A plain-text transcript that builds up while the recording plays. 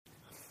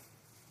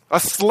A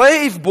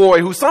slave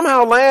boy who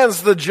somehow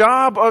lands the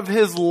job of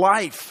his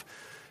life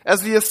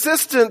as the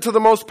assistant to the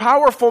most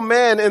powerful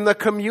man in the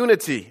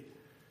community.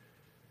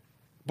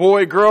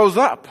 Boy grows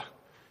up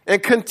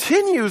and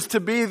continues to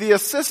be the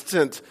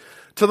assistant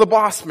to the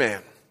boss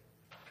man.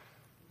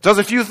 Does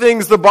a few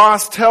things the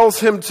boss tells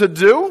him to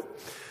do.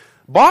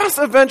 Boss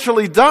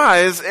eventually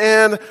dies,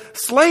 and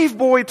slave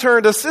boy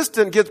turned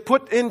assistant gets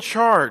put in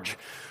charge.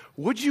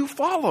 Would you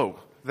follow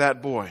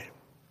that boy?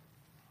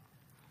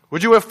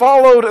 Would you have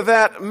followed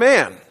that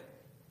man?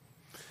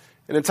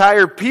 An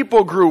entire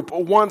people group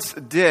once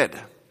did.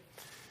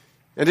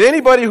 And to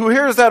anybody who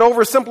hears that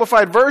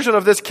oversimplified version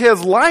of this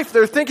kid's life,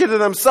 they're thinking to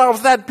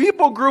themselves, that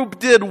people group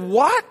did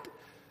what?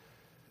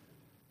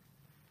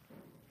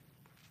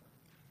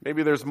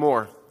 Maybe there's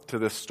more to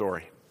this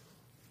story.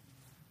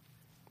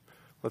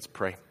 Let's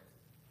pray.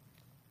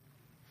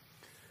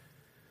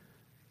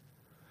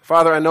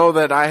 Father, I know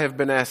that I have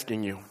been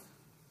asking you.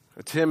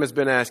 Tim has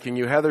been asking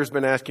you. Heather's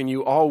been asking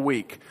you all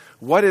week.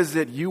 What is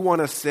it you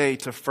want to say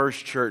to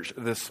First Church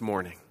this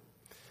morning?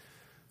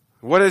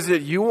 What is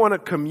it you want to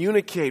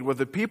communicate with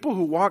the people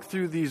who walk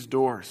through these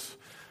doors,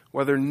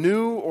 whether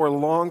new or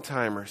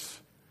long-timers?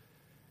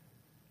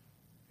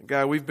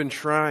 God, we've been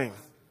trying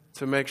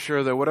to make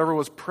sure that whatever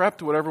was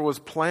prepped, whatever was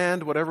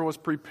planned, whatever was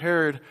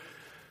prepared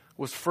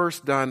was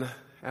first done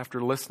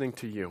after listening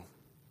to you.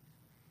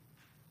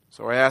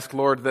 So I ask,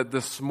 Lord, that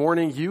this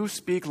morning you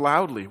speak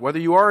loudly, whether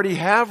you already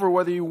have or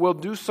whether you will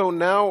do so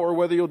now or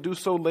whether you'll do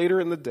so later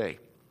in the day.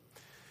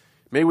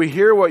 May we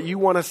hear what you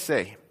want to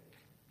say.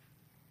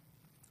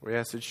 We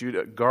ask that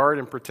you guard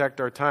and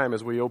protect our time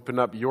as we open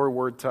up your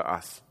word to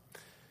us.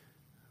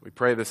 We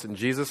pray this in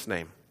Jesus'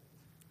 name.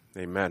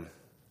 Amen.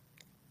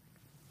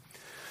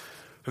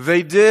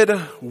 They did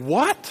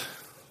what?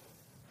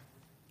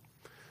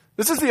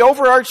 This is the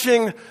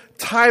overarching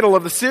title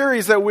of the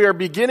series that we are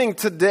beginning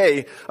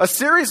today, a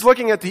series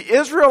looking at the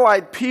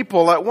Israelite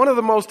people at one of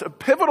the most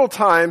pivotal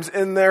times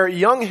in their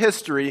young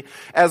history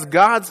as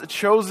God's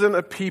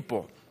chosen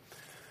people.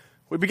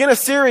 We begin a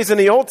series in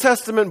the Old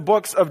Testament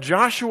books of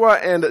Joshua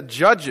and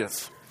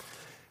Judges.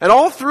 And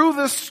all through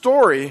this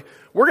story,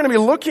 we're going to be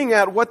looking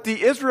at what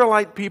the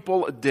Israelite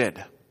people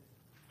did.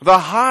 The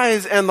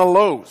highs and the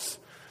lows.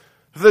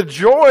 The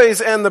joys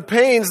and the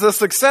pains, the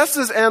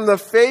successes and the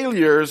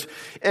failures.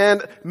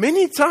 And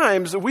many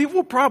times we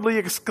will probably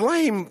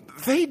exclaim,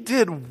 they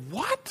did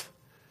what?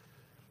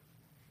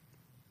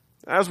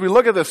 As we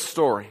look at this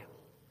story,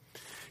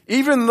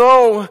 even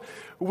though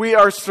we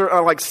are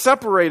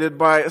separated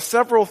by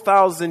several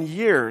thousand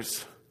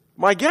years,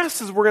 my guess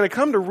is we're going to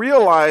come to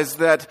realize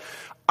that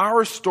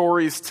our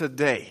stories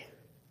today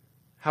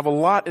have a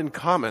lot in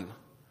common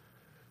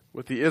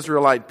with the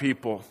Israelite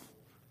people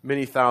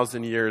many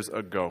thousand years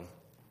ago.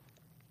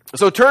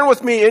 So turn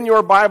with me in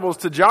your Bibles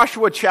to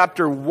Joshua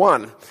chapter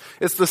 1.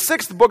 It's the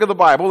 6th book of the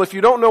Bible. If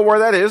you don't know where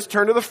that is,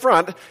 turn to the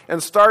front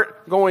and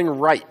start going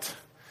right.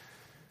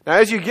 Now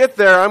as you get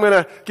there, I'm going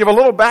to give a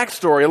little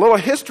backstory, a little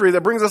history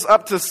that brings us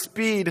up to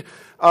speed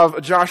of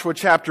Joshua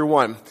chapter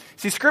 1.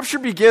 See, Scripture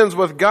begins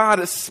with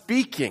God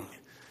speaking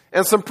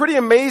and some pretty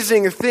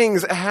amazing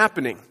things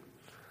happening.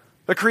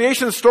 The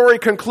creation story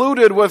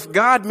concluded with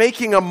God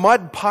making a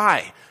mud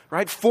pie,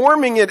 right?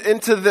 Forming it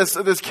into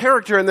this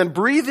character and then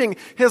breathing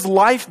his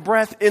life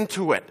breath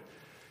into it.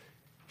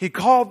 He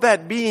called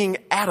that being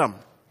Adam.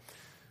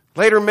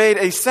 Later made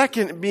a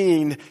second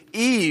being,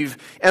 Eve,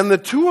 and the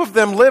two of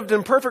them lived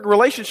in perfect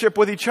relationship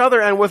with each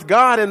other and with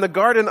God in the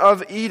Garden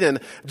of Eden,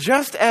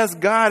 just as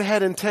God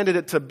had intended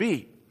it to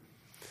be.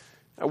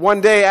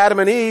 One day, Adam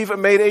and Eve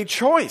made a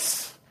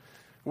choice.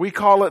 We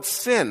call it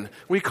sin.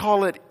 We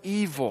call it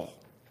evil.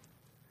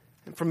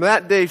 And from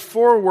that day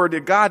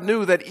forward, God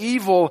knew that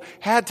evil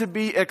had to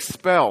be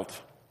expelled.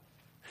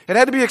 It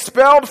had to be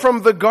expelled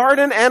from the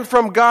garden and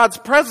from God's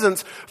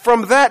presence.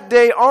 From that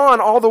day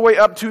on, all the way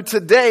up to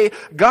today,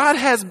 God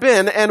has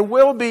been and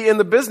will be in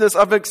the business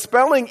of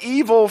expelling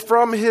evil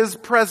from his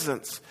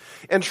presence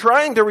and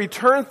trying to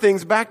return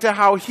things back to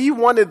how he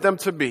wanted them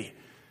to be.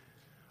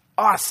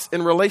 Us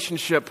in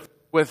relationship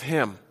with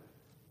him.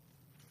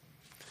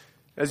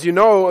 As you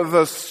know,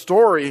 the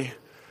story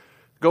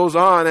goes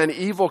on and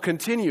evil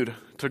continued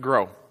to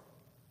grow.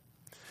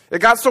 It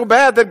got so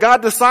bad that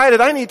God decided,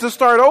 I need to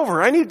start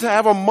over. I need to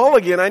have a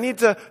mulligan. I need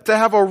to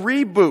have a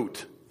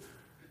reboot.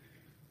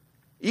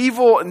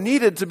 Evil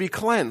needed to be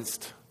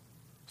cleansed.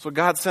 So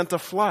God sent a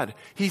flood.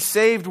 He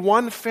saved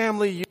one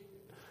family unit.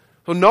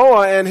 So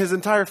Noah and his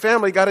entire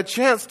family got a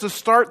chance to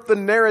start the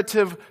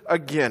narrative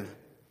again.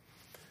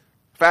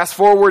 Fast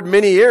forward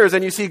many years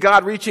and you see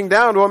God reaching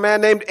down to a man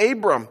named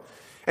Abram.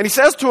 And he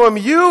says to him,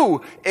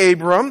 you,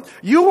 Abram,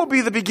 you will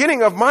be the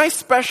beginning of my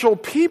special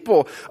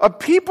people, a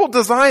people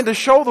designed to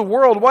show the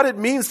world what it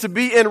means to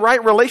be in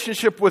right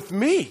relationship with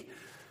me.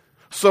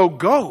 So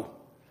go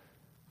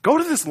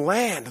to this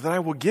land that I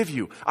will give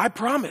you. I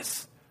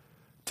promise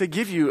to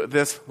give you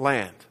this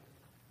land.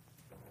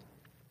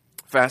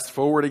 Fast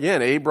forward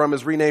again. Abram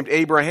is renamed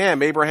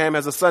Abraham. Abraham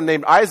has a son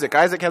named Isaac.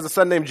 Isaac has a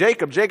son named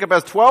Jacob. Jacob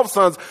has 12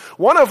 sons,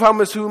 one of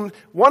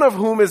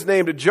whom is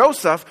named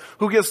Joseph,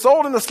 who gets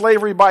sold into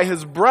slavery by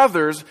his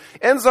brothers,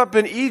 ends up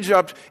in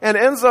Egypt, and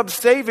ends up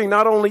saving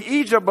not only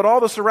Egypt, but all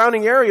the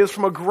surrounding areas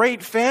from a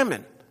great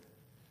famine.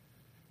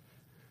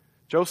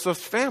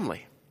 Joseph's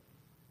family,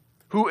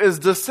 who is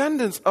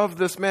descendants of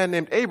this man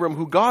named Abram,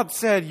 who God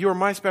said, "You're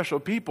my special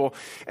people,"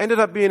 ended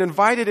up being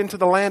invited into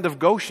the land of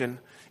Goshen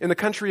in the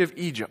country of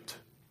Egypt.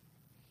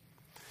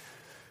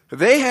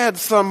 They had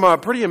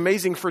some pretty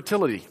amazing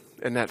fertility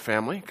in that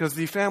family, because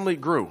the family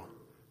grew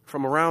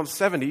from around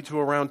 70 to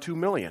around 2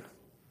 million.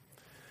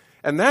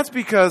 And that's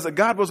because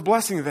God was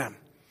blessing them.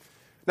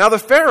 Now the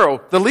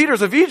Pharaoh, the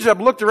leaders of Egypt,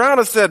 looked around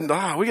and said,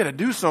 we got to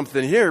do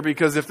something here,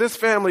 because if this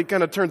family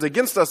kind of turns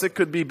against us, it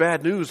could be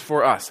bad news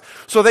for us.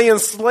 So they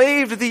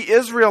enslaved the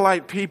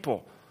Israelite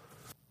people.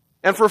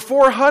 And for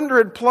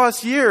 400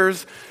 plus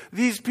years,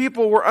 these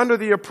people were under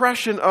the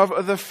oppression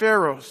of the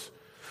pharaohs.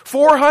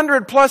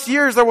 400 plus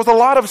years, there was a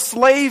lot of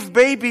slave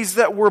babies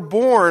that were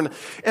born.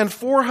 And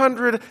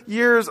 400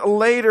 years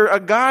later,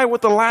 a guy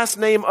with the last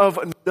name of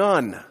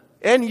Nun,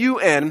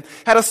 N-U-N,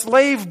 had a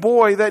slave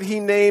boy that he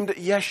named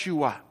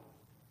Yeshua.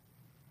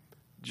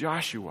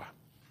 Joshua.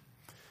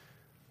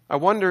 I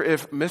wonder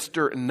if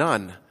Mr.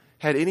 Nun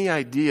had any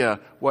idea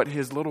what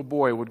his little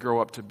boy would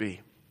grow up to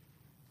be.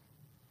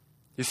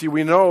 You see,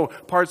 we know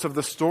parts of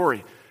the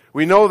story.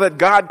 We know that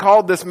God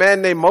called this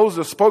man named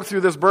Moses, spoke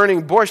through this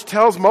burning bush,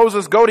 tells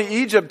Moses, go to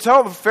Egypt,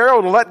 tell the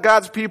Pharaoh to let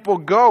God's people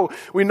go.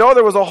 We know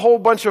there was a whole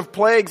bunch of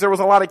plagues, there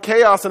was a lot of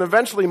chaos, and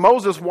eventually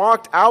Moses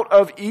walked out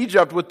of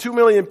Egypt with 2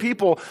 million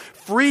people,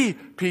 free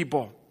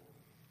people.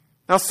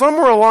 Now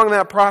somewhere along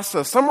that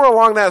process, somewhere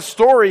along that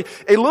story,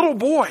 a little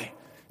boy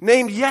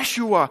named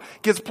Yeshua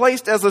gets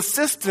placed as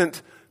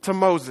assistant to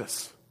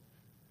Moses.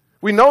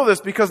 We know this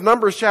because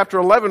Numbers chapter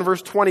 11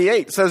 verse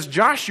 28 says,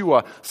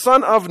 Joshua,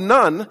 son of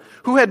Nun,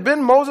 who had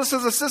been Moses'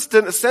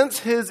 assistant since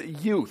his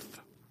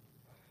youth.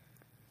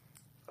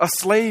 A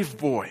slave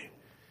boy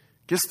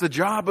gets the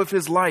job of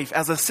his life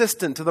as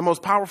assistant to the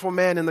most powerful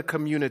man in the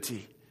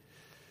community.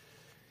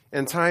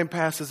 And time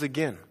passes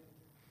again.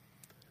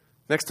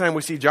 Next time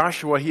we see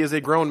Joshua, he is a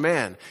grown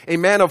man, a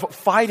man of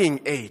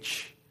fighting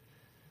age.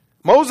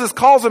 Moses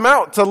calls him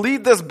out to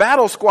lead this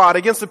battle squad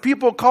against the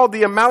people called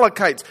the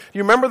Amalekites. Do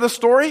you remember the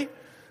story?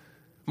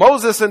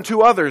 Moses and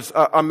 2 others,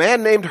 a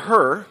man named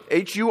Hur,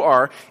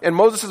 H-U-R, and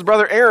Moses'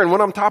 brother Aaron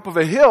went on top of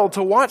a hill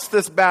to watch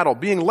this battle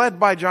being led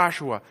by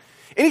Joshua.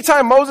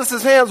 Anytime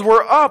Moses' hands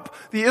were up,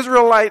 the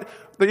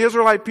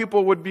Israelite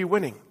people would be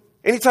winning.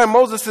 Anytime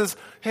Moses'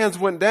 hands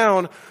went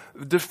down,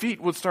 defeat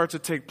would start to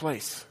take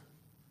place.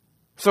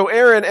 So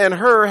Aaron and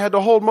Hur had to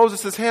hold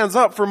Moses' hands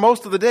up for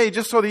most of the day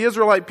just so the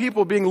Israelite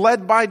people being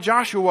led by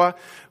Joshua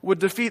would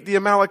defeat the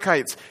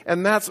Amalekites.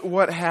 And that's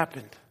what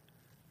happened.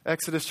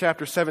 Exodus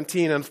chapter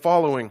 17 and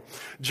following.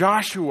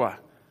 Joshua,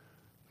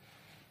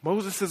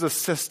 Moses'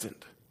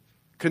 assistant,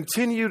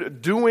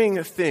 continued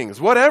doing things,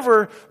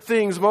 whatever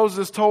things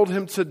Moses told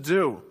him to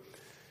do.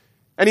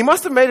 And he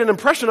must have made an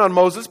impression on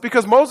Moses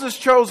because Moses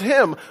chose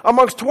him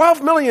amongst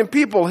 12 million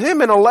people,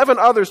 him and 11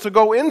 others, to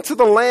go into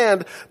the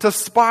land to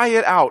spy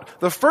it out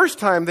the first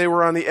time they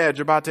were on the edge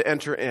about to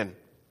enter in.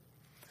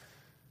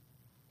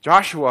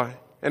 Joshua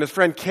and his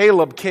friend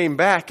Caleb came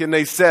back and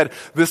they said,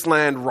 this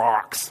land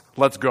rocks.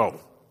 Let's go.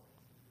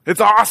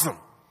 It's awesome.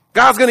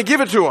 God's going to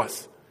give it to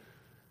us.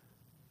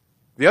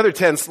 The other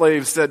 10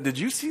 slaves said, did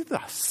you see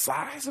the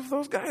size of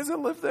those guys that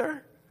lived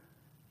there?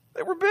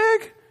 They were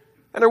big.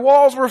 And their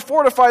walls were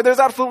fortified. There's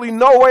absolutely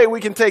no way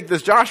we can take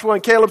this. Joshua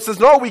and Caleb says,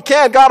 no, we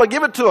can. God will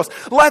give it to us.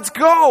 Let's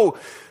go.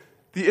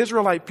 The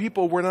Israelite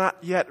people were not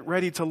yet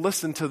ready to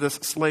listen to this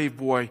slave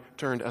boy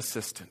turned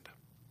assistant,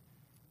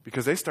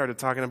 because they started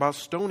talking about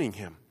stoning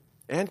him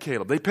and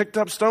Caleb. They picked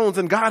up stones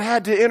and God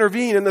had to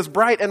intervene in this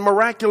bright and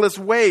miraculous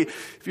way.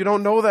 If you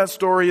don't know that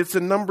story, it's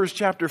in Numbers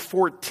chapter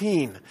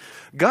 14.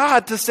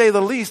 God, to say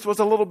the least, was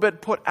a little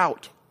bit put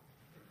out.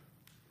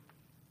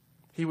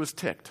 He was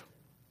ticked.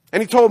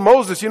 And he told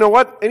Moses, you know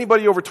what?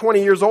 Anybody over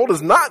 20 years old is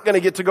not going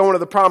to get to go into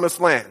the promised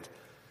land.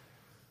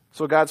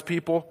 So God's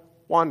people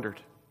wandered.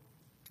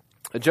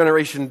 A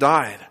generation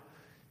died,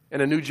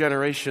 and a new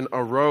generation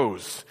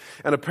arose.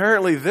 And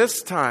apparently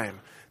this time,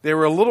 they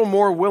were a little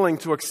more willing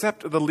to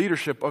accept the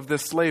leadership of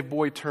this slave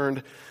boy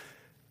turned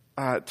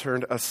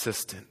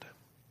assistant.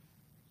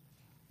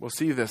 We'll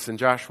see this in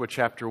Joshua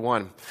chapter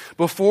 1.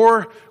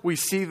 Before we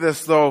see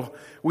this, though,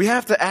 we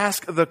have to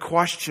ask the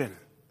question,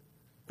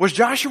 was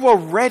Joshua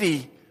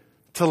ready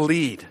to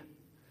lead?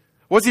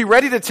 Was he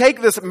ready to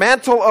take this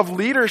mantle of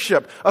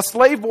leadership? A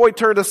slave boy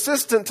turned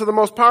assistant to the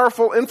most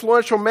powerful,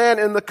 influential man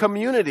in the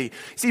community.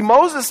 See,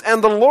 Moses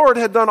and the Lord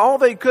had done all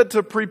they could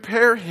to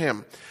prepare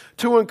him,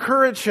 to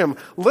encourage him.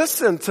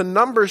 Listen to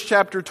Numbers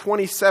chapter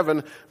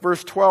 27,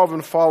 verse 12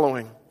 and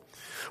following.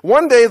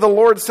 One day the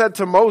Lord said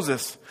to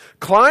Moses,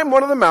 climb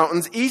one of the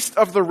mountains east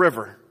of the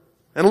river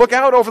and look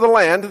out over the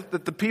land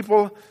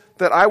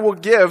that I will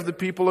give the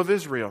people of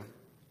Israel.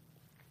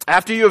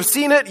 After you have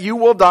seen it, you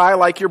will die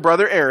like your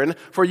brother Aaron,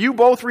 for you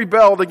both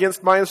rebelled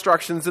against my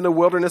instructions in the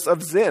wilderness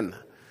of Zin.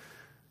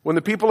 When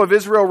the people of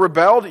Israel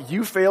rebelled,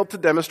 you failed to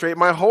demonstrate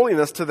my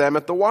holiness to them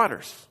at the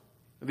waters.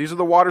 These are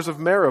the waters of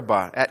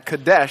Meribah at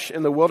Kadesh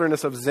in the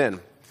wilderness of Zin.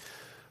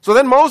 So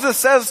then Moses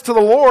says to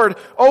the Lord,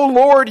 O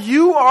Lord,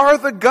 you are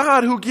the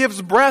God who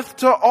gives breath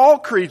to all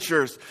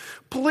creatures.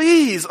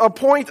 Please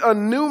appoint a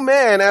new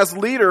man as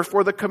leader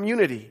for the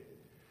community.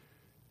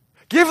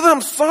 Give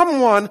them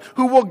someone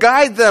who will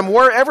guide them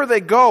wherever they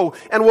go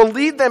and will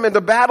lead them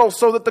into battle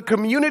so that the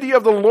community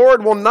of the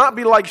Lord will not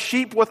be like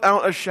sheep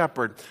without a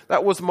shepherd.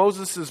 That was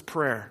Moses'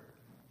 prayer.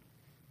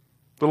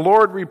 The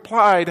Lord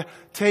replied,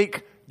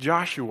 take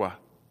Joshua,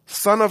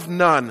 son of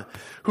Nun,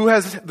 who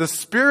has the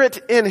Spirit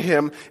in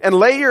him, and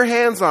lay your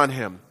hands on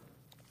him.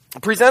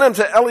 Present him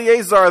to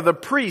Eleazar the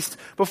priest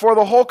before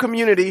the whole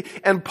community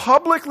and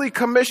publicly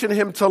commission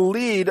him to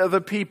lead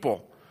the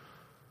people.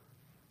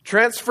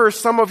 Transfer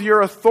some of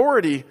your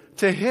authority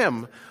to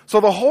him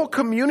so the whole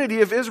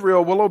community of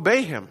Israel will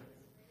obey him.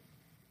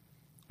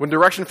 When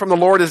direction from the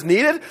Lord is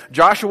needed,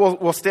 Joshua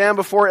will stand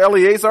before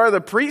Eleazar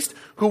the priest,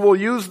 who will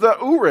use the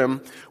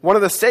Urim, one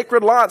of the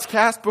sacred lots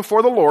cast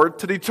before the Lord,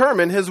 to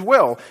determine his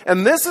will.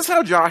 And this is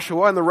how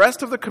Joshua and the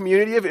rest of the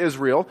community of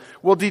Israel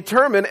will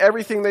determine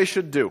everything they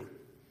should do.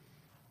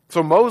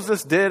 So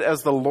Moses did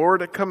as the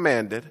Lord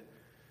commanded.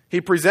 He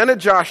presented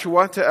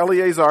Joshua to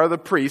Eleazar the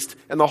priest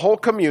and the whole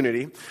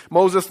community.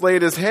 Moses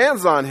laid his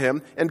hands on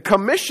him and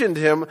commissioned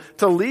him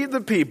to lead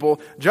the people,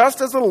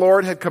 just as the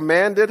Lord had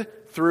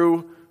commanded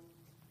through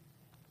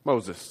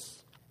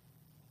Moses.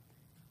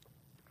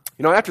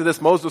 You know, after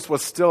this, Moses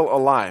was still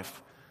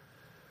alive.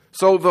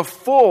 So the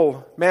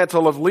full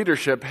mantle of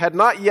leadership had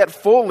not yet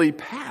fully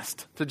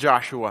passed to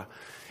Joshua.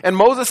 And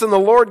Moses and the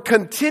Lord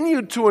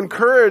continued to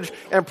encourage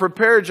and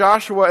prepare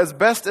Joshua as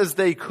best as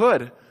they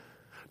could.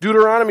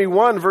 Deuteronomy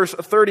 1, verse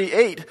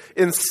 38,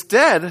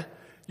 instead,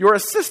 your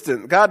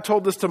assistant, God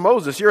told this to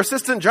Moses, your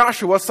assistant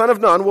Joshua, son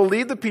of Nun, will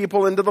lead the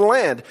people into the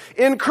land.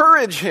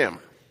 Encourage him,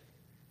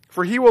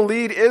 for he will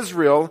lead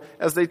Israel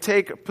as they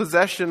take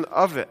possession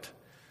of it.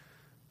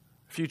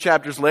 A few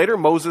chapters later,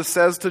 Moses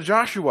says to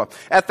Joshua,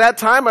 at that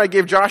time I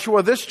gave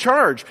Joshua this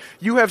charge.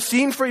 You have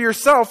seen for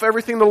yourself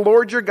everything the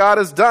Lord your God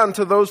has done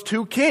to those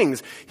two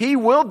kings. He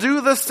will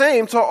do the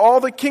same to all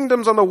the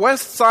kingdoms on the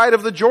west side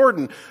of the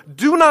Jordan.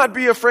 Do not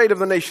be afraid of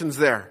the nations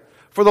there,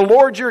 for the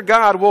Lord your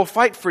God will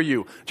fight for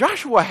you.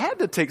 Joshua had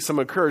to take some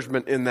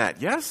encouragement in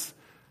that, yes?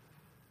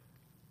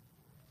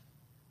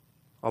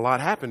 A lot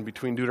happened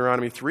between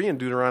Deuteronomy 3 and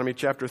Deuteronomy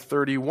chapter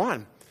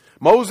 31.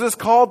 Moses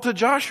called to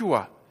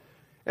Joshua,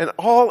 and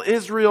all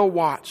Israel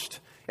watched.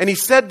 And he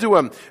said to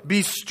him,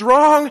 be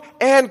strong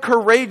and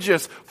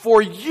courageous, for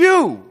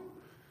you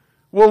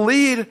will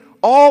lead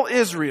all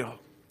Israel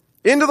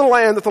into the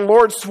land that the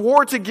Lord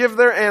swore to give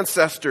their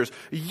ancestors.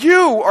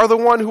 You are the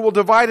one who will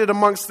divide it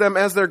amongst them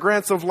as their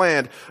grants of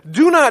land.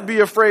 Do not be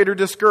afraid or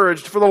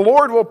discouraged, for the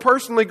Lord will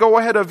personally go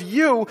ahead of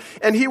you,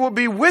 and he will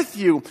be with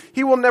you.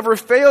 He will never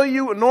fail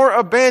you nor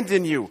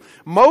abandon you.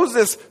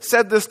 Moses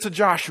said this to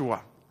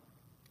Joshua.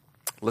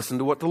 Listen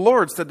to what the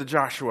Lord said to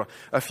Joshua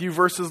a few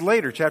verses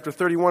later, chapter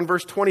 31,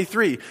 verse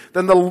 23.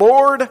 Then the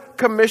Lord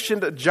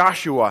commissioned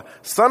Joshua,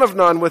 son of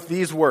Nun, with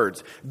these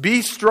words,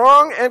 be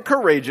strong and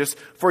courageous,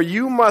 for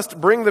you must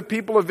bring the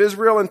people of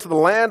Israel into the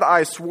land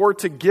I swore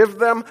to give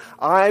them.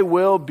 I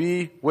will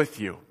be with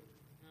you.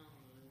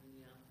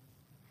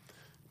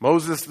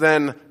 Moses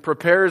then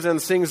prepares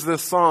and sings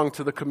this song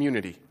to the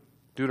community.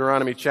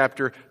 Deuteronomy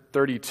chapter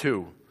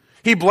 32.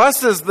 He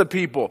blesses the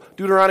people,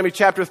 Deuteronomy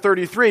chapter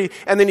 33,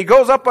 and then he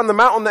goes up on the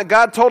mountain that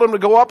God told him to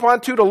go up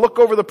onto to look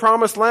over the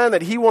promised land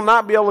that he will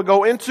not be able to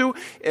go into,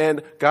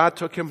 and God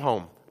took him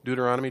home,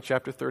 Deuteronomy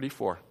chapter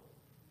 34.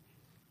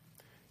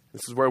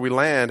 This is where we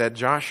land at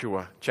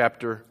Joshua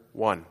chapter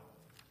 1,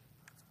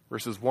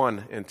 verses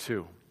 1 and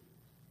 2.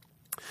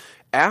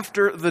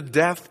 After the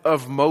death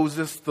of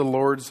Moses, the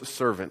Lord's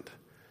servant,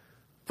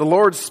 the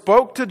Lord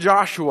spoke to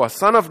Joshua,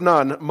 son of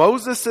Nun,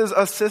 Moses'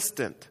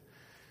 assistant.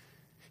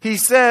 He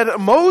said,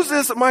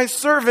 Moses, my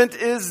servant,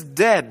 is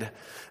dead.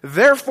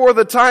 Therefore,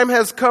 the time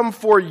has come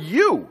for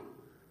you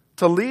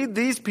to lead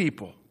these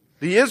people,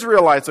 the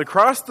Israelites,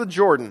 across the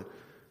Jordan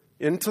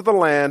into the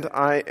land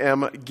I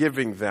am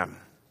giving them.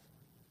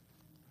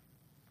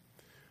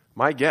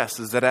 My guess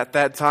is that at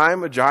that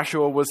time,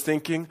 Joshua was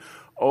thinking,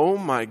 oh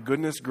my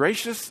goodness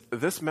gracious,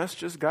 this mess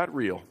just got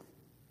real.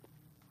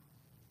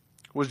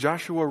 Was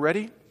Joshua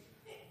ready?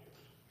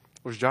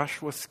 Was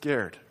Joshua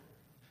scared?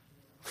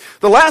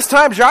 The last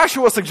time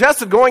Joshua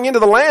suggested going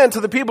into the land to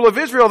the people of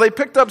Israel, they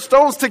picked up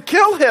stones to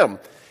kill him.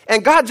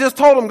 And God just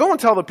told him, go and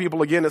tell the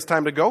people again it's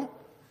time to go.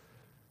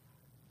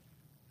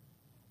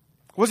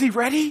 Was he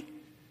ready?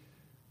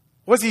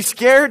 Was he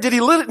scared? Did he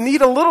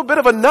need a little bit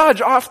of a nudge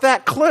off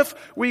that cliff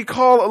we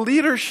call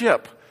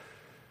leadership?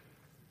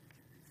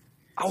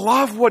 I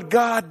love what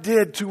God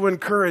did to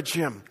encourage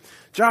him.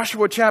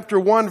 Joshua chapter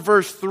 1,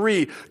 verse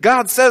 3.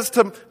 God says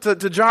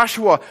to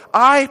Joshua,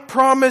 I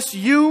promise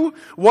you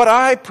what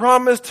I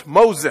promised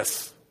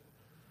Moses.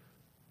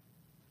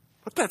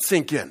 Let that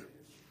sink in.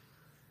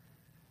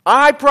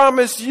 I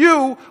promise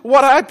you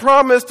what I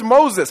promised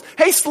Moses.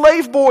 Hey,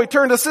 slave boy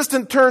turned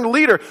assistant turned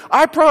leader.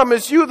 I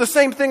promise you the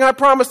same thing I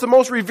promised the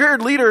most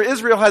revered leader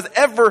Israel has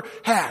ever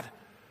had.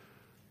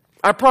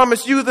 I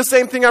promise you the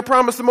same thing I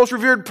promised the most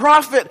revered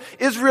prophet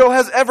Israel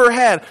has ever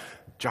had.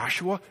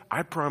 Joshua,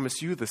 I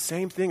promise you the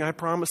same thing I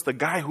promised the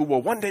guy who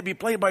will one day be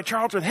played by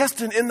Charlton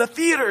Heston in the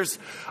theaters.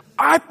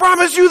 I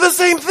promise you the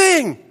same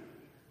thing.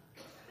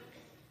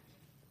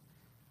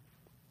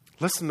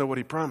 Listen to what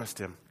he promised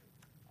him.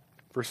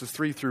 Verses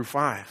 3 through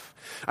 5.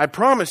 I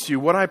promise you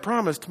what I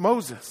promised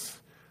Moses.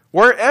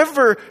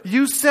 Wherever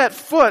you set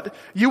foot,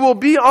 you will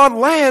be on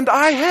land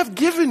I have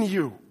given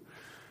you.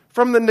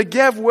 From the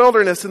Negev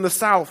wilderness in the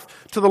south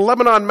to the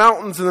Lebanon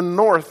mountains in the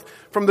north,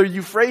 from the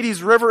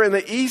Euphrates River in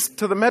the east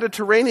to the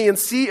Mediterranean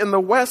Sea in the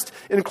west,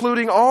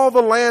 including all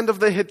the land of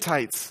the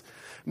Hittites.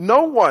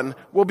 No one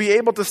will be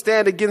able to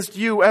stand against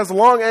you as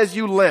long as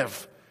you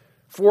live.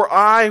 For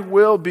I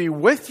will be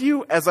with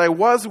you as I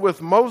was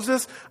with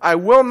Moses. I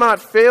will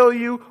not fail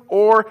you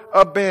or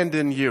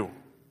abandon you.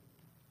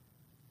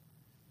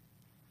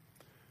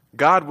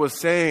 God was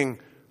saying,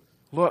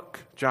 look,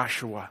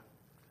 Joshua,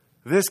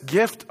 this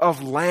gift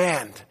of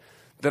land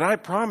that I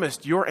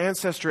promised your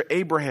ancestor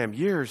Abraham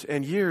years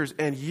and years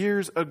and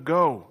years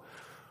ago,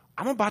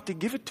 I'm about to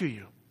give it to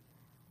you.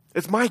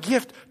 It's my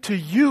gift to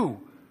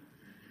you.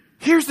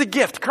 Here's the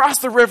gift. Cross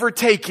the river,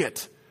 take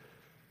it.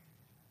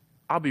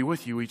 I'll be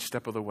with you each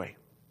step of the way.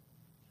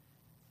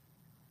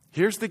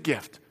 Here's the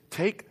gift.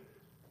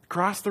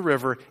 Cross the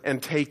river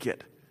and take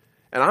it.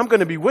 And I'm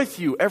going to be with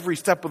you every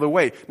step of the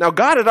way. Now,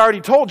 God had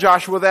already told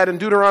Joshua that in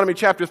Deuteronomy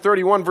chapter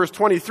 31, verse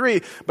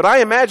 23, but I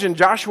imagine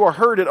Joshua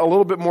heard it a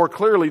little bit more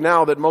clearly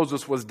now that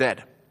Moses was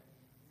dead.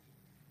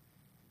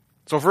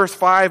 So verse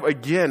 5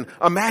 again,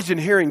 imagine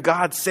hearing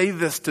God say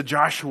this to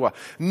Joshua.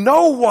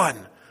 No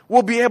one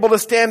will be able to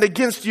stand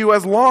against you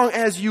as long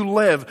as you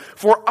live.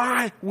 For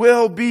I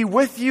will be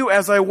with you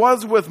as I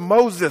was with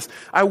Moses.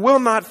 I will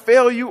not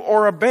fail you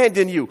or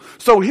abandon you.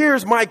 So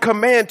here's my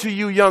command to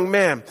you, young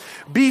man.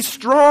 Be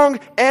strong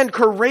and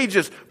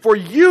courageous, for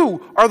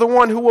you are the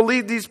one who will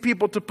lead these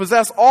people to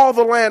possess all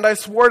the land I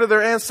swore to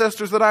their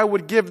ancestors that I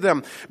would give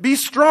them. Be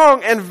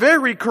strong and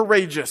very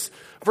courageous.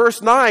 Verse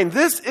 9,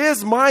 this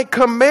is my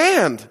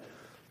command.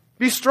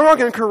 Be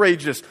strong and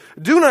courageous.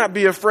 Do not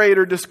be afraid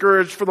or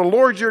discouraged, for the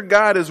Lord your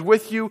God is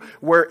with you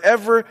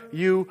wherever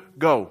you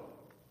go.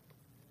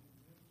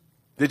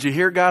 Did you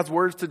hear God's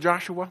words to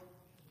Joshua?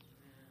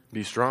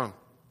 Be strong.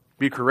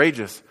 Be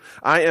courageous.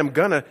 I am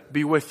going to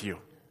be with you.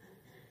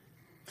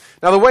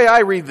 Now, the way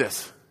I read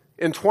this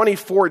in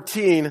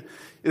 2014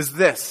 is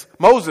this.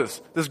 Moses,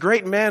 this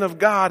great man of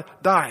God,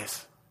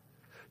 dies.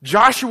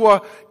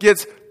 Joshua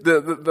gets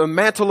the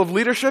mantle of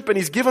leadership, and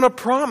he's given a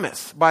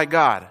promise by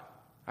God.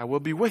 I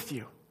will be with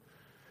you.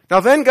 Now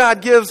then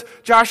God gives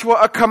Joshua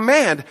a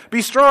command,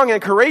 be strong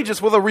and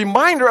courageous, with a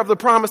reminder of the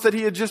promise that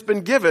he had just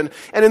been given.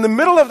 And in the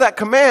middle of that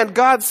command,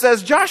 God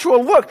says, Joshua,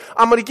 look,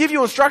 I'm going to give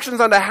you instructions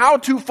on how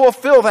to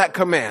fulfill that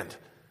command.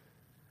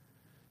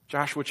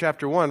 Joshua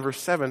chapter 1, verse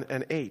 7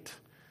 and 8.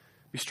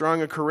 Be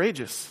strong and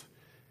courageous.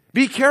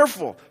 Be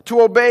careful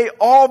to obey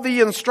all the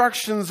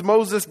instructions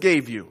Moses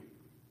gave you.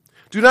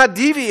 Do not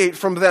deviate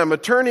from them,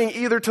 turning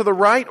either to the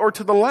right or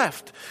to the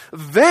left.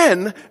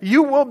 Then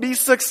you will be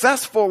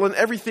successful in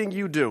everything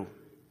you do.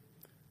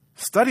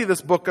 Study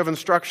this book of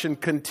instruction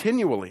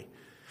continually.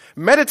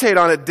 Meditate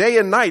on it day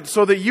and night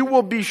so that you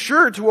will be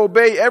sure to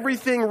obey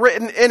everything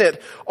written in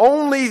it.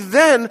 Only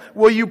then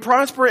will you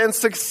prosper and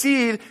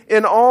succeed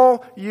in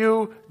all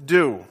you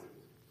do.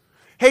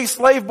 Hey,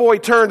 slave boy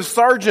turned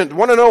sergeant,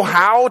 want to know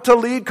how to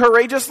lead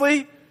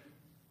courageously?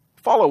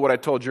 Follow what I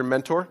told your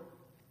mentor.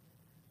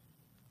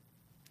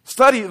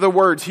 Study the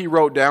words he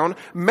wrote down.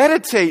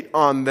 Meditate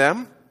on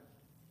them.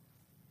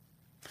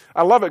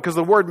 I love it because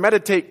the word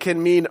meditate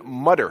can mean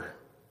mutter.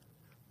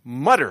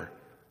 Mutter.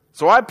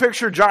 So I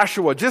picture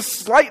Joshua just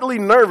slightly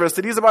nervous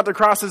that he's about to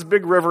cross this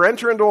big river,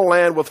 enter into a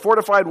land with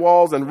fortified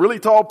walls and really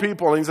tall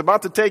people, and he's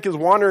about to take his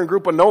wandering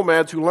group of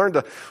nomads who learned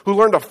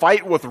to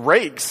fight with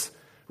rakes,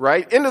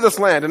 right, into this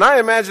land. And I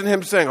imagine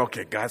him saying,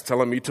 okay, God's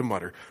telling me to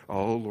mutter.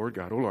 Oh, Lord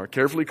God, oh, Lord.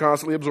 Carefully,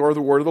 constantly absorb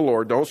the word of the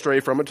Lord. Don't stray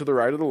from it to the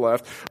right or the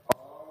left.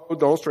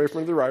 Don't stray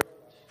from the right.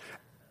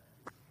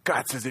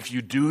 God says, if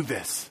you do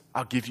this,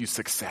 I'll give you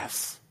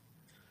success.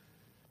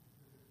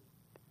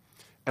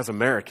 As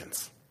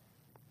Americans,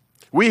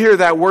 we hear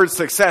that word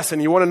success,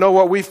 and you want to know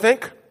what we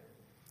think?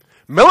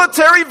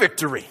 Military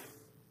victory.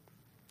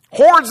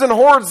 Hordes and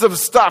hordes of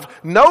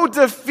stuff. No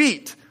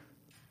defeat.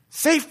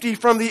 Safety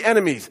from the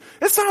enemies.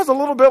 It sounds a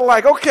little bit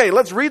like, okay,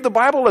 let's read the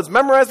Bible, let's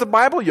memorize the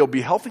Bible, you'll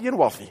be healthy and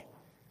wealthy.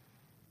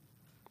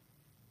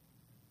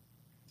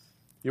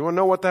 You want to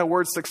know what that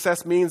word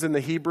success means in the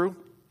Hebrew?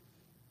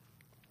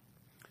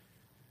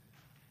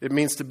 It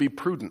means to be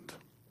prudent,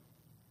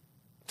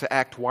 to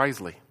act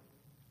wisely.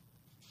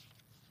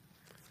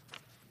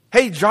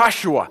 Hey,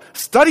 Joshua,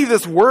 study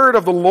this word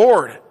of the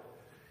Lord.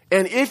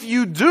 And if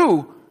you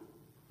do,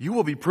 you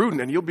will be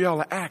prudent and you'll be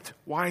able to act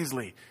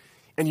wisely.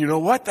 And you know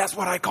what? That's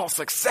what I call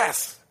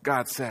success,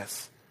 God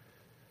says.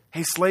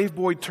 Hey, slave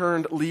boy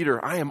turned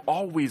leader, I am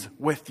always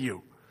with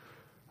you.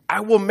 I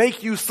will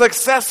make you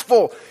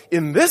successful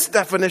in this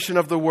definition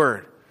of the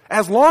word,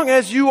 as long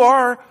as you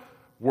are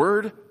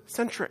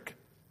word-centric,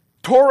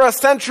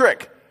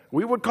 Torah-centric.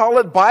 We would call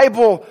it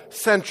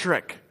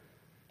Bible-centric.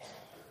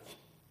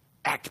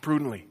 Act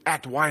prudently,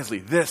 act wisely.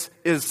 This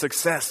is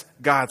success,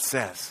 God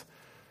says.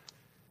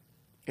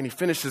 And he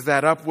finishes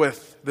that up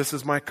with, this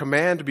is my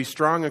command, to be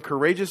strong and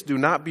courageous. Do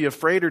not be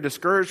afraid or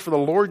discouraged, for the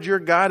Lord your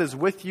God is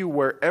with you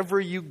wherever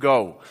you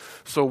go.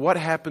 So what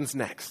happens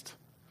next?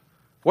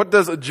 What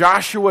does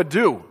Joshua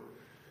do?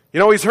 You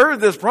know, he's heard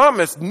this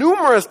promise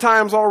numerous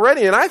times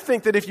already, and I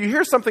think that if you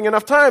hear something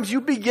enough times, you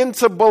begin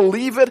to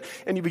believe it,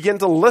 and you begin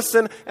to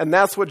listen, and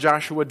that's what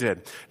Joshua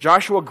did.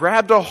 Joshua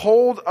grabbed a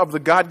hold of the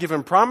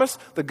God-given promise,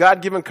 the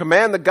God-given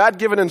command, the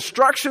God-given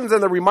instructions,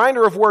 and the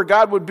reminder of where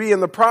God would be in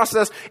the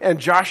process, and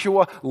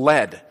Joshua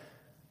led.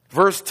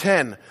 Verse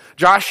 10,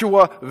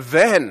 Joshua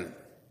then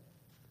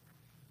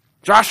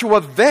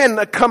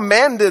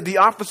commanded the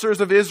officers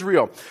of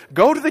Israel,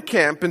 go to the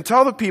camp and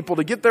tell the people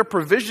to get their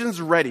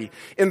provisions ready.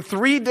 In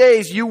 3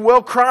 days you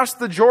will cross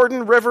the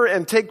Jordan River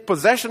and take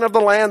possession of the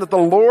land that the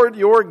Lord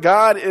your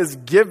God is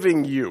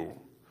giving you.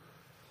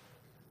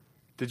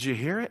 Did you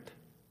hear it?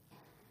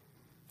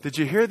 Did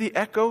you hear the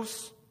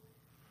echoes?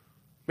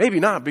 Maybe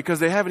not, because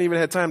they haven't even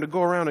had time to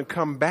go around and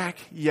come back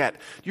yet.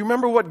 Do you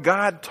remember what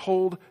God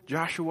told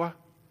Joshua?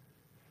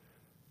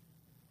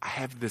 I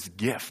have this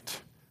gift.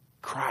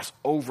 Cross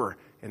over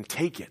and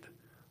take it.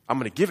 I'm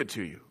going to give it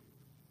to you.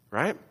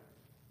 Right?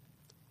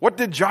 What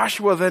did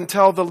Joshua then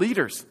tell the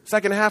leaders?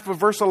 Second half of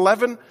verse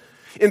 11.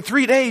 In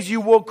 3 days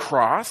you will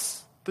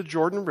cross the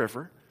Jordan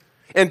River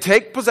and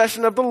take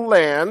possession of the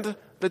land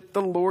that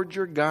the Lord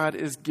your God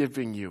is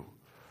giving you.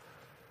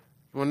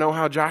 You want to know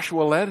how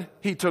Joshua led?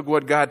 He took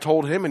what God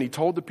told him and he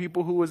told the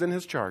people who was in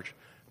his charge,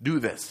 do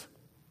this.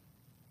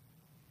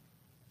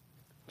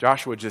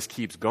 Joshua just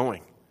keeps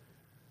going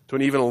to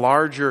an even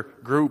larger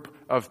group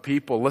of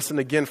people. Listen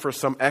again for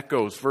some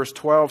echoes. Verse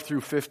 12 through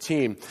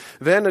 15.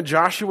 Then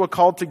Joshua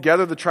called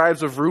together the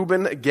tribes of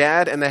Reuben,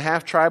 Gad, and the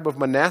half-tribe of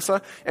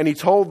Manasseh, and he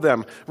told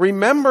them,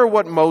 remember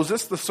what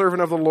Moses, the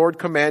servant of the Lord,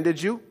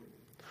 commanded you?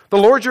 The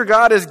Lord your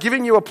God is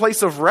giving you a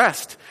place of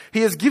rest.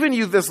 He has given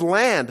you this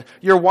land.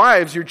 Your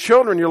wives, your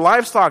children, your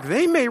livestock,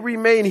 they may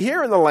remain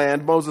here in the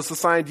land Moses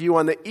assigned to you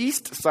on the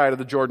east side of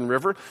the Jordan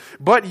River,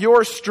 but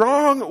your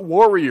strong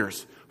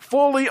warriors,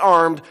 fully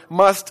armed,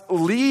 must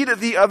lead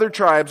the other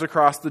tribes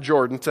across the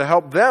Jordan to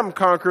help them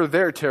conquer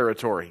their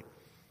territory.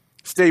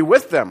 Stay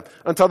with them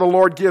until the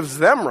Lord gives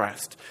them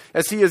rest,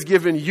 as he has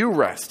given you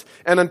rest,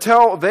 and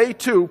until they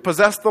too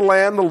possess the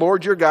land the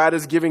Lord your God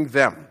is giving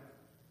them.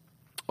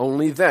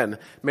 Only then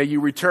may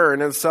you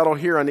return and settle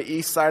here on the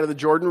east side of the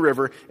Jordan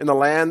River in the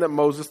land that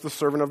Moses, the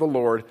servant of the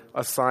Lord,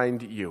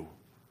 assigned you.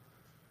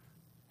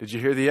 Did you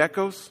hear the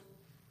echoes?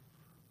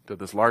 Did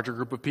this larger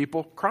group of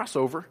people cross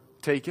over,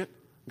 take it?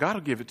 God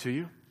will give it to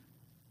you.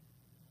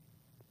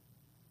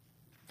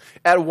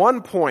 At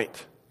one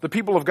point, the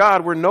people of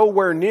God were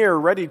nowhere near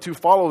ready to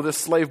follow this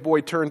slave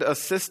boy turned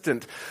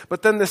assistant.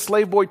 But then this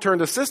slave boy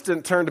turned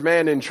assistant turned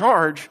man in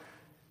charge,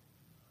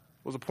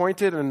 was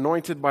appointed and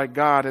anointed by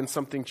God, and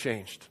something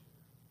changed.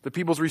 The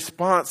people's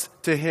response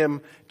to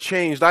him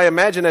changed. I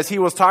imagine as he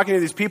was talking to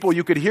these people,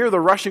 you could hear the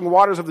rushing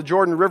waters of the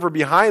Jordan River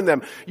behind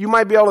them. You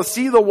might be able to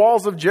see the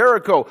walls of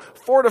Jericho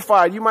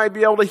fortified. You might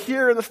be able to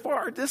hear in the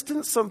far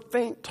distance some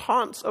faint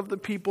taunts of the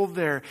people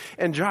there.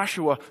 And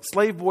Joshua,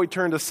 slave boy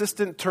turned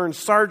assistant turned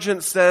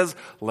sergeant, says,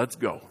 let's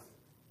go.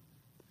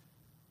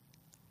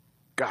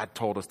 God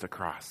told us to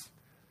cross.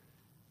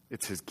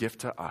 It's his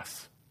gift to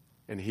us,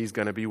 and he's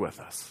going to be with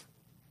us.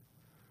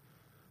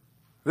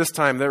 This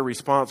time their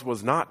response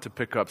was not to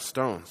pick up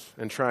stones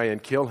and try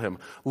and kill him.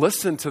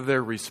 Listen to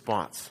their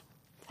response.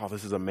 Oh,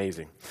 this is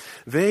amazing.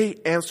 They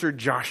answered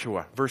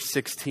Joshua, verse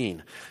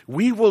 16,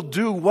 we will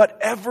do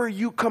whatever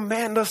you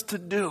command us to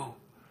do.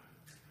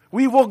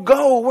 We will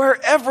go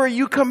wherever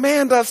you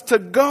command us to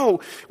go.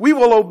 We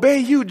will obey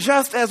you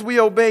just as we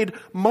obeyed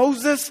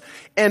Moses,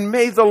 and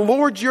may the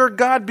Lord your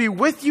God be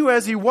with you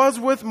as he was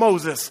with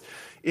Moses.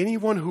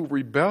 Anyone who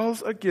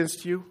rebels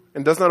against you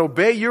and does not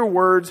obey your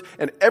words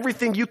and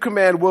everything you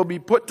command will be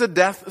put to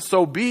death.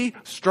 So be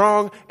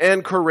strong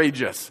and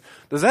courageous.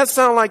 Does that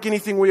sound like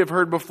anything we have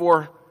heard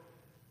before?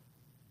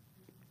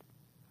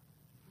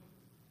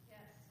 Yes.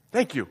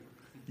 Thank you.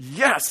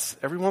 Yes.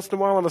 Every once in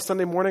a while on a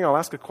Sunday morning, I'll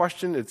ask a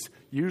question. It's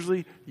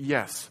usually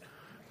yes.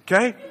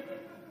 Okay?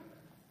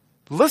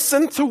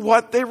 Listen to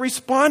what they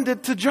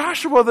responded to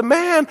Joshua, the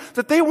man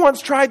that they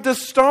once tried to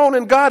stone,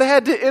 and God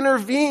had to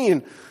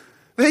intervene.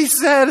 They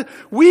said,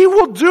 we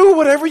will do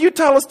whatever you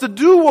tell us to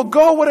do. We'll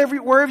go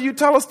wherever you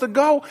tell us to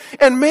go.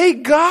 And may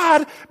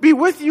God be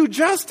with you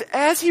just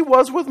as he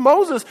was with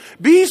Moses.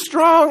 Be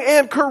strong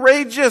and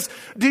courageous.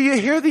 Do you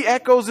hear the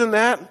echoes in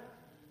that?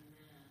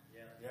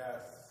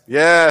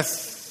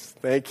 Yes.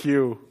 Thank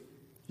you.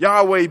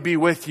 Yahweh be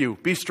with you.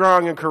 Be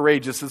strong and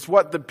courageous. It's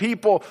what the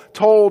people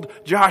told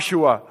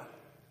Joshua.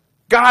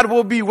 God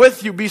will be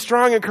with you. Be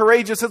strong and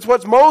courageous. It's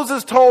what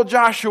Moses told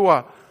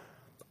Joshua.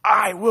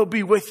 I will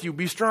be with you.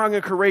 Be strong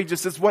and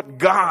courageous. It's what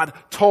God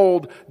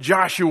told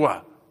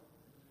Joshua.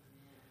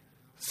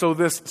 So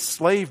this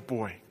slave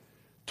boy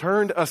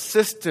turned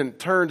assistant,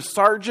 turned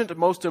sergeant,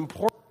 most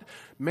important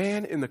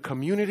man in the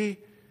community,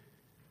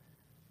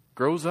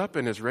 grows up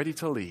and is ready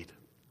to lead.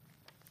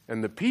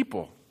 And the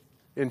people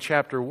in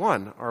chapter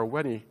 1 are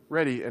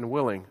ready and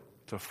willing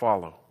to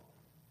follow.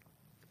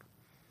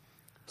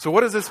 So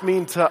what does this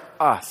mean to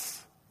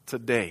us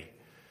today?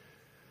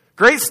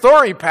 Great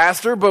story,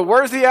 Pastor, but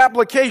where's the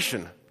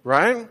application,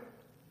 right?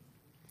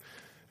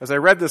 As I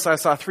read this, I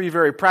saw 3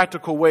 very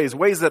practical ways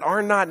that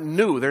are not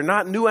new. They're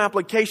not new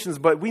applications,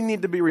 but we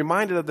need to be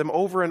reminded of them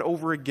over and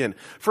over again.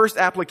 First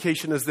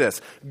application is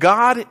this: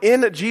 God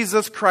in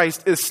Jesus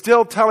Christ is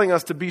still telling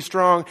us to be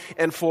strong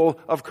and full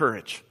of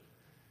courage.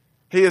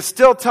 He is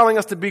still telling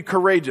us to be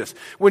courageous.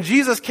 When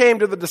Jesus came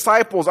to the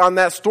disciples on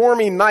that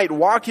stormy night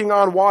walking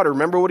on water,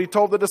 remember what he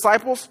told the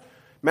disciples?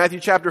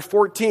 Matthew chapter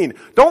 14,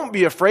 don't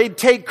be afraid,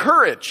 take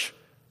courage.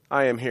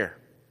 I am here.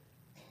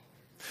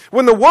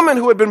 When the woman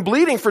who had been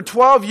bleeding for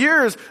 12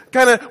 years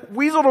kind of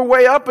weaseled her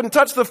way up and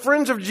touched the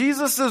fringe of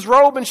Jesus'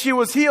 robe and she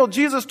was healed,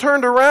 Jesus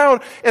turned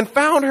around and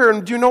found her.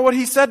 And do you know what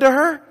he said to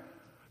her?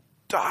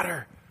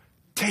 Daughter,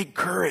 take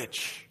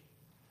courage.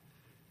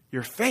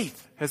 Your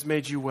faith has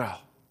made you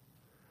well.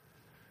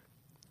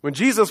 When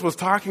Jesus was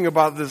talking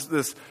about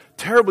this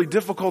terribly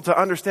difficult to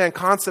understand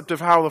concept of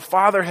how the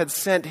Father had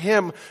sent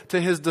him to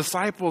his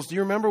disciples, do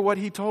you remember what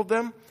he told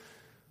them?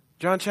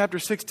 John chapter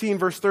 16,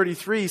 verse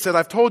 33, he said,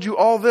 I've told you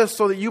all this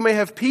so that you may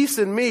have peace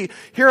in me.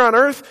 Here on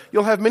earth,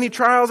 you'll have many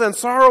trials and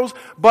sorrows,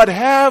 but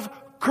have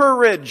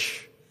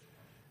courage,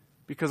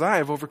 because I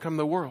have overcome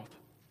the world.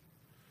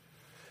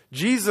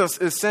 Jesus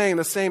is saying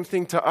the same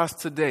thing to us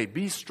today.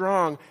 Be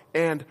strong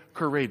and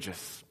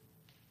courageous.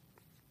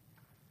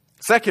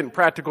 Second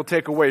practical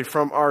takeaway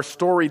from our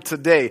story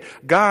today: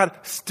 God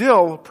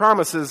still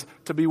promises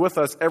to be with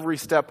us every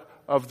step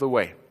of the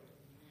way.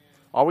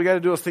 All we got to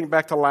do is think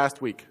back to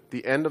last week,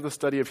 the end of the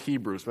study of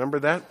Hebrews. Remember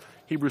that?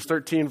 Hebrews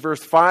 13,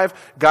 verse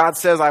 5. God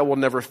says, I will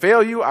never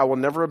fail you. I will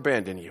never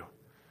abandon you.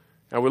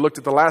 And we looked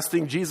at the last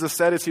thing Jesus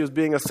said as he was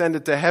being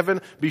ascended to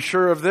heaven. Be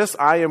sure of this,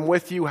 I am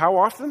with you how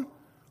often?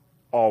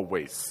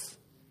 Always.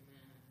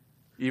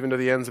 Even to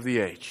the ends of the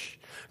age.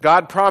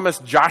 God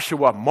promised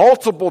Joshua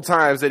multiple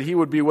times that he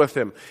would be with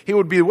him. He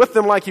would be with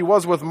them like he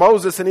was with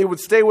Moses, and he would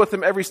stay with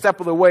him every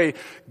step of the way.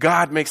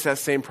 God makes that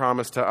same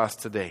promise to us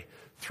today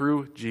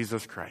through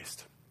Jesus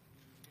Christ.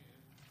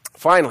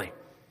 Finally,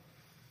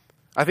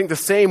 I think the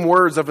same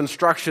words of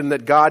instruction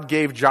that God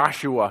gave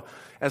Joshua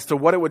as to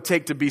what it would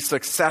take to be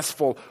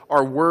successful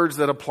are words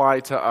that apply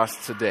to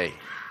us today.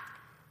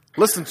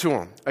 Listen to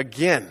them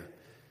again.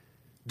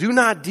 Do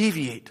not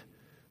deviate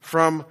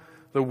from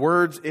the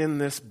words in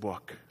this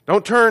book.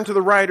 Don't turn to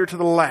the right or to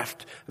the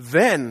left.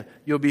 Then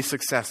you'll be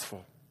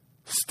successful.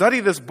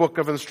 Study this book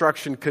of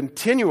instruction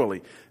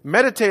continually.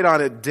 Meditate on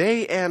it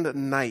day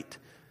and night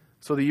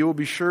so that you will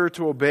be sure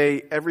to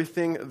obey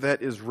everything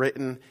that is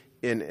written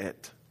in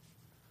it.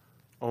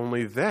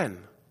 Only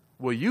then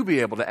will you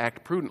be able to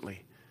act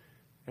prudently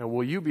and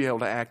will you be able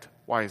to act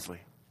wisely.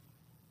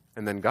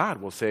 And then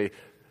God will say,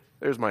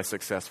 there's my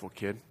successful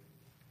kid.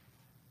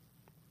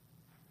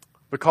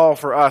 The call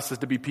for us is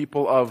to be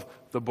people of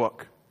the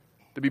book.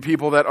 To be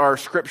people that are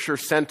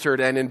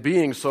Scripture-centered, and in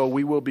being so,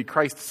 we will be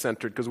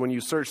Christ-centered, because when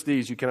you search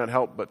these, you cannot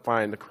help but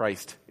find the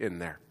Christ in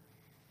there.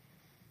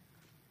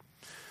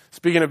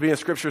 Speaking of being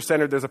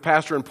Scripture-centered, there's a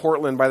pastor in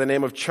Portland by the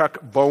name of Chuck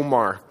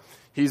Bomar.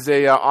 He's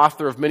a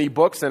author of many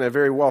books and a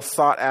very well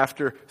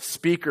sought-after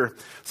speaker.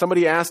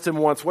 Somebody asked him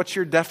once, what's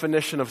your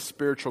definition of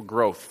spiritual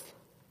growth?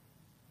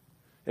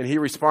 And he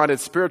responded,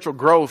 spiritual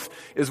growth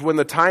is when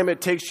the time it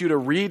takes you to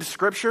read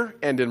Scripture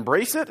and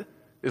embrace it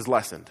is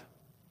lessened.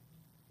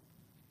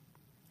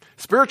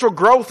 Spiritual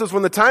growth is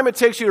when the time it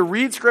takes you to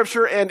read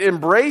Scripture and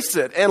embrace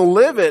it and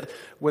live it,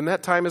 when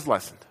that time is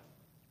lessened.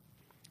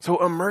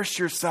 So immerse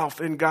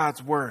yourself in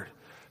God's Word.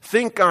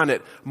 Think on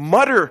it.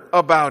 Mutter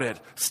about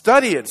it.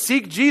 Study it.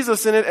 Seek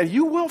Jesus in it, and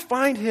you will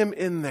find Him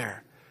in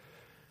there.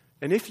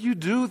 And if you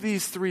do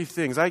these 3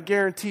 things, I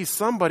guarantee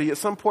somebody at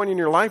some point in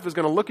your life is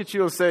going to look at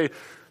you and say,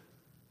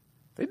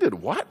 they did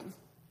what?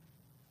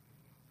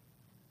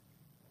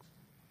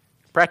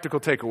 Practical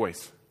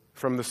takeaways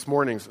from this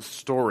morning's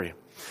story.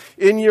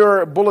 In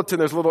your bulletin,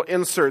 there's a little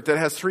insert that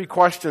has 3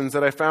 questions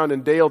that I found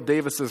in Dale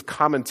Davis's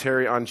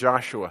commentary on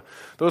Joshua.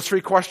 Those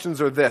 3 questions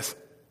are this: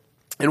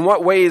 in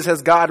what ways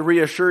has God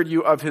reassured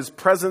you of His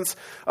presence,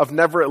 of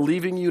never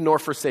leaving you nor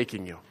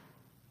forsaking you?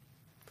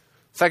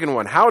 Second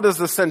one, how does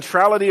the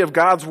centrality of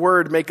God's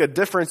Word make a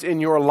difference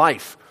in your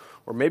life?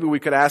 Or maybe we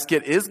could ask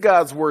it, is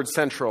God's Word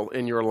central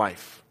in your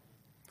life?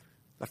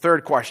 The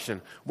third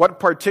question, what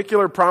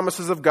particular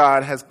promises of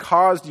God has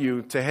caused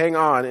you to hang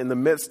on in the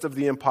midst of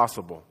the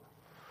impossible?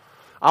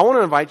 I want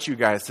to invite you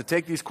guys to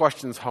take these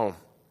questions home.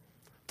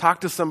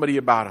 Talk to somebody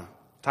about them.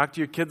 Talk to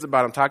your kids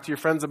about them. Talk to your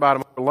friends about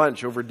them over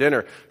lunch, over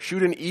dinner.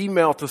 Shoot an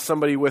email to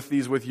somebody with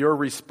these, with your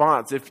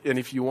response. And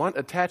if you want,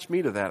 attach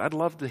me to that. I'd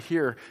love to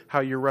hear how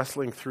you're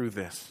wrestling through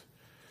this.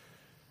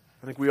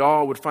 I think we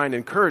all would find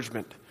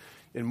encouragement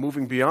in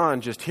moving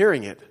beyond just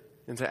hearing it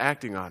into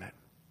acting on it.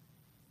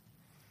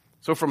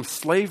 So from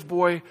slave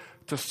boy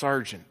to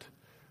sergeant,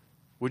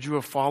 would you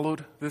have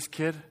followed this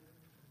kid?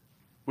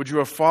 Would you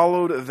have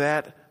followed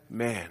that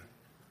man?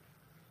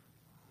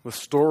 The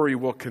story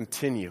will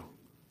continue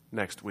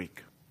next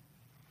week.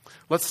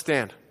 Let's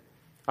stand.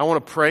 I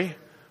want to pray.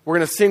 We're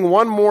going to sing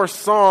one more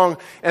song,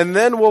 and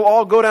then we'll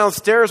all go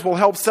downstairs. We'll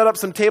help set up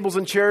some tables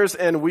and chairs,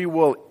 and we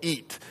will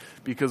eat,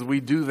 because we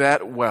do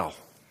that well.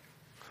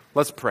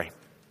 Let's pray.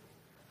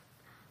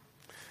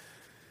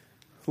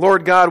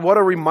 Lord God, what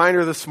a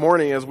reminder this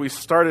morning as we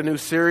start a new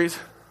series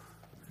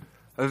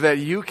that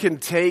you can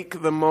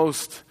take the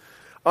most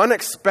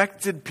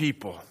unexpected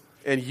people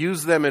and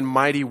use them in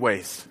mighty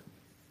ways.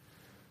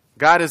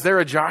 God, is there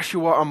a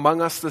Joshua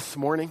among us this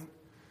morning?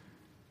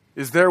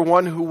 Is there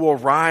one who will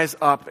rise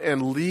up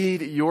and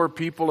lead your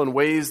people in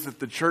ways that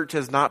the church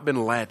has not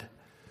been led?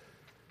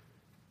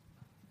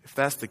 If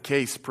that's the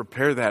case,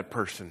 prepare that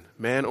person,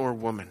 man or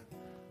woman,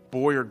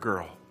 boy or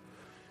girl.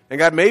 And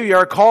God, maybe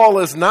our call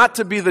is not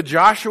to be the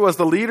Joshuas,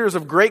 the leaders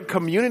of great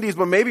communities,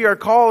 but maybe our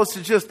call is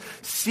to just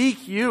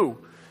seek you,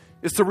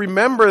 is to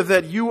remember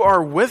that you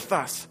are with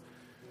us,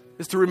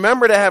 is to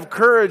remember to have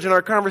courage in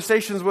our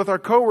conversations with our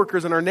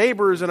coworkers and our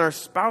neighbors and our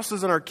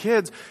spouses and our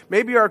kids.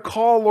 Maybe our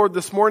call, Lord,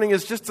 this morning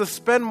is just to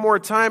spend more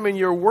time in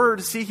your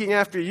word seeking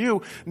after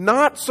you,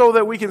 not so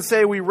that we can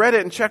say we read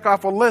it and check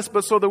off a list,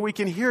 but so that we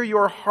can hear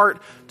your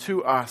heart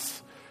to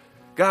us.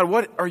 God,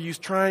 what are you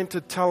trying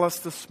to tell us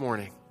this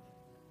morning?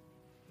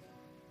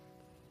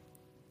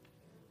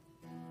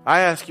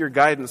 I ask your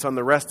guidance on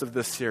the rest of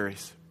this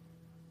series.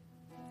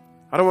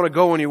 I don't want to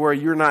go anywhere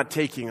you're not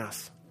taking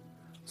us.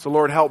 So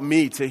Lord, help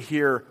me to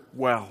hear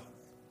well.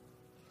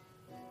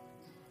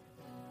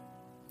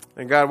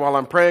 And God, while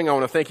I'm praying, I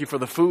want to thank you for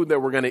the food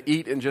that we're going to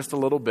eat in just a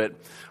little bit.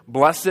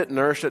 Bless it,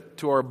 nourish it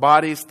to our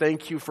bodies.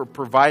 Thank you for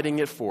providing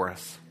it for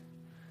us.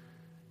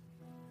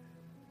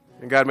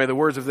 And God, may the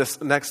words of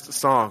this next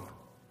song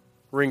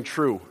ring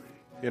true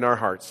in our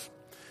hearts.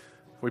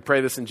 We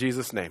pray this in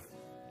Jesus' name.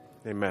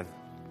 Amen.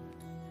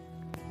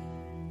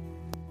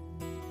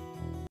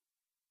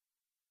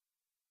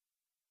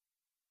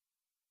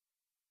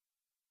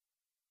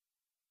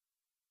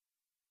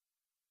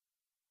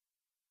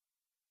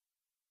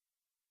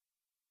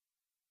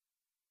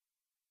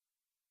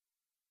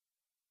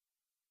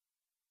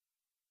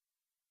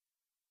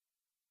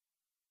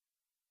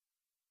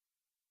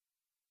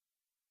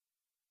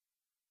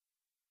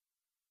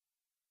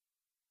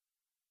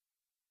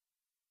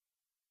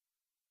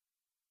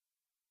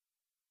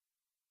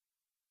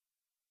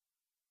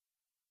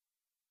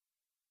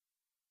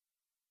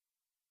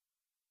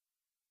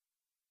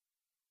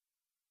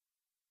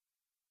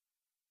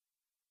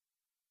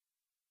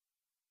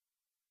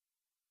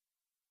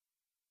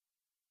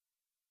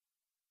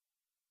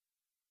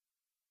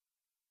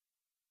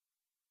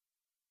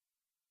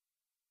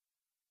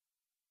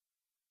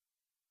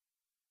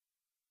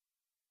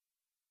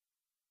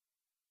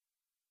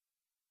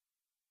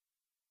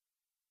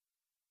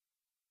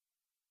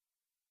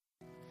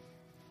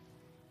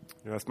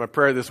 That's my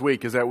prayer this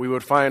week, is that we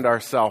would find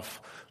ourselves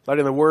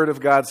letting the Word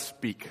of God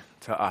speak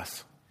to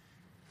us.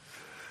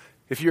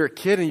 If you're a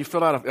kid and you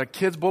filled out a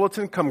kid's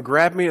bulletin, come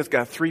grab me. It's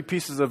got we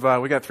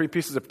got 3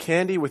 pieces of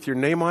candy with your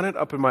name on it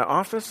up in my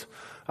office.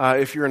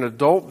 If you're an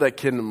adult that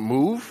can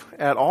move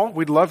at all,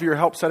 we'd love your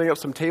help setting up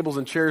some tables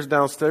and chairs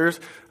downstairs.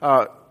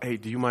 Hey,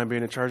 do you mind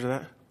being in charge of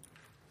that?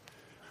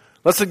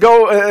 Let's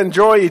go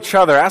enjoy each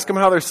other. Ask them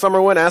how their summer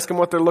went. Ask them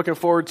what they're looking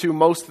forward to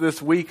most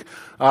this week.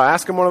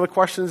 Ask them one of the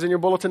questions in your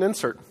bulletin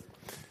insert.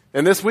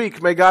 And this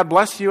week, may God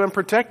bless you and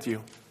protect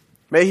you.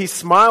 May He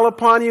smile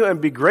upon you and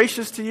be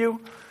gracious to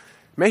you.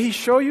 May He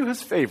show you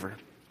His favor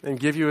and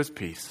give you His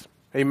peace.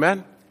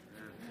 Amen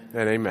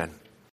and amen.